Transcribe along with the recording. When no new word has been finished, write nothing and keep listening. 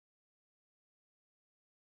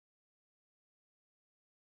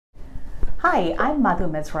Hi, I'm Madhu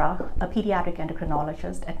Misra, a pediatric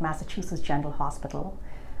endocrinologist at Massachusetts General Hospital,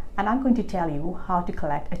 and I'm going to tell you how to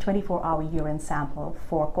collect a 24-hour urine sample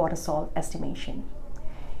for cortisol estimation.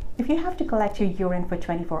 If you have to collect your urine for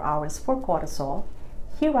 24 hours for cortisol,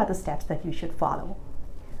 here are the steps that you should follow.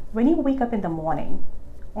 When you wake up in the morning,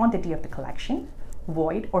 on the day of the collection,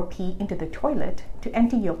 void or pee into the toilet to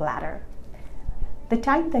empty your bladder. The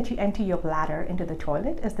time that you empty your bladder into the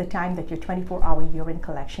toilet is the time that your 24-hour urine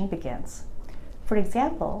collection begins. For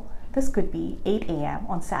example, this could be 8 a.m.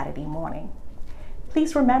 on Saturday morning.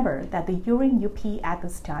 Please remember that the urine you pee at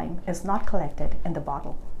this time is not collected in the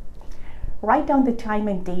bottle. Write down the time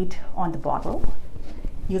and date on the bottle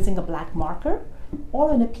using a black marker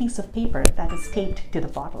or on a piece of paper that is taped to the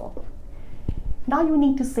bottle. Now you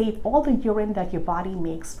need to save all the urine that your body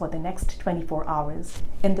makes for the next 24 hours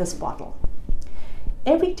in this bottle.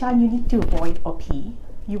 Every time you need to void or pee,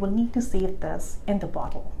 you will need to save this in the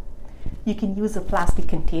bottle. You can use a plastic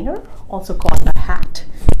container, also called a hat,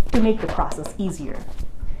 to make the process easier.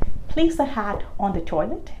 Place the hat on the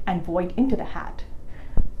toilet and void into the hat.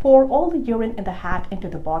 Pour all the urine in the hat into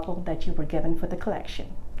the bottle that you were given for the collection.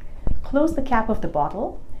 Close the cap of the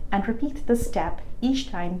bottle and repeat this step each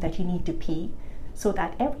time that you need to pee so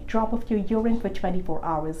that every drop of your urine for 24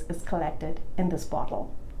 hours is collected in this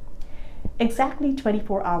bottle. Exactly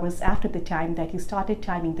 24 hours after the time that you started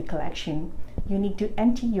timing the collection, you need to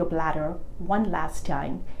empty your bladder one last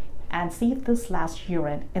time and save this last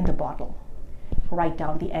urine in the bottle. Write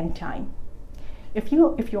down the end time. If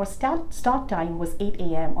your start time was 8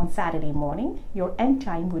 a.m. on Saturday morning, your end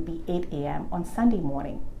time would be 8 a.m. on Sunday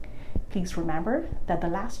morning. Please remember that the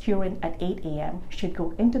last urine at 8 a.m. should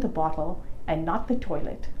go into the bottle and not the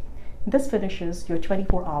toilet. This finishes your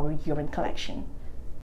 24-hour urine collection.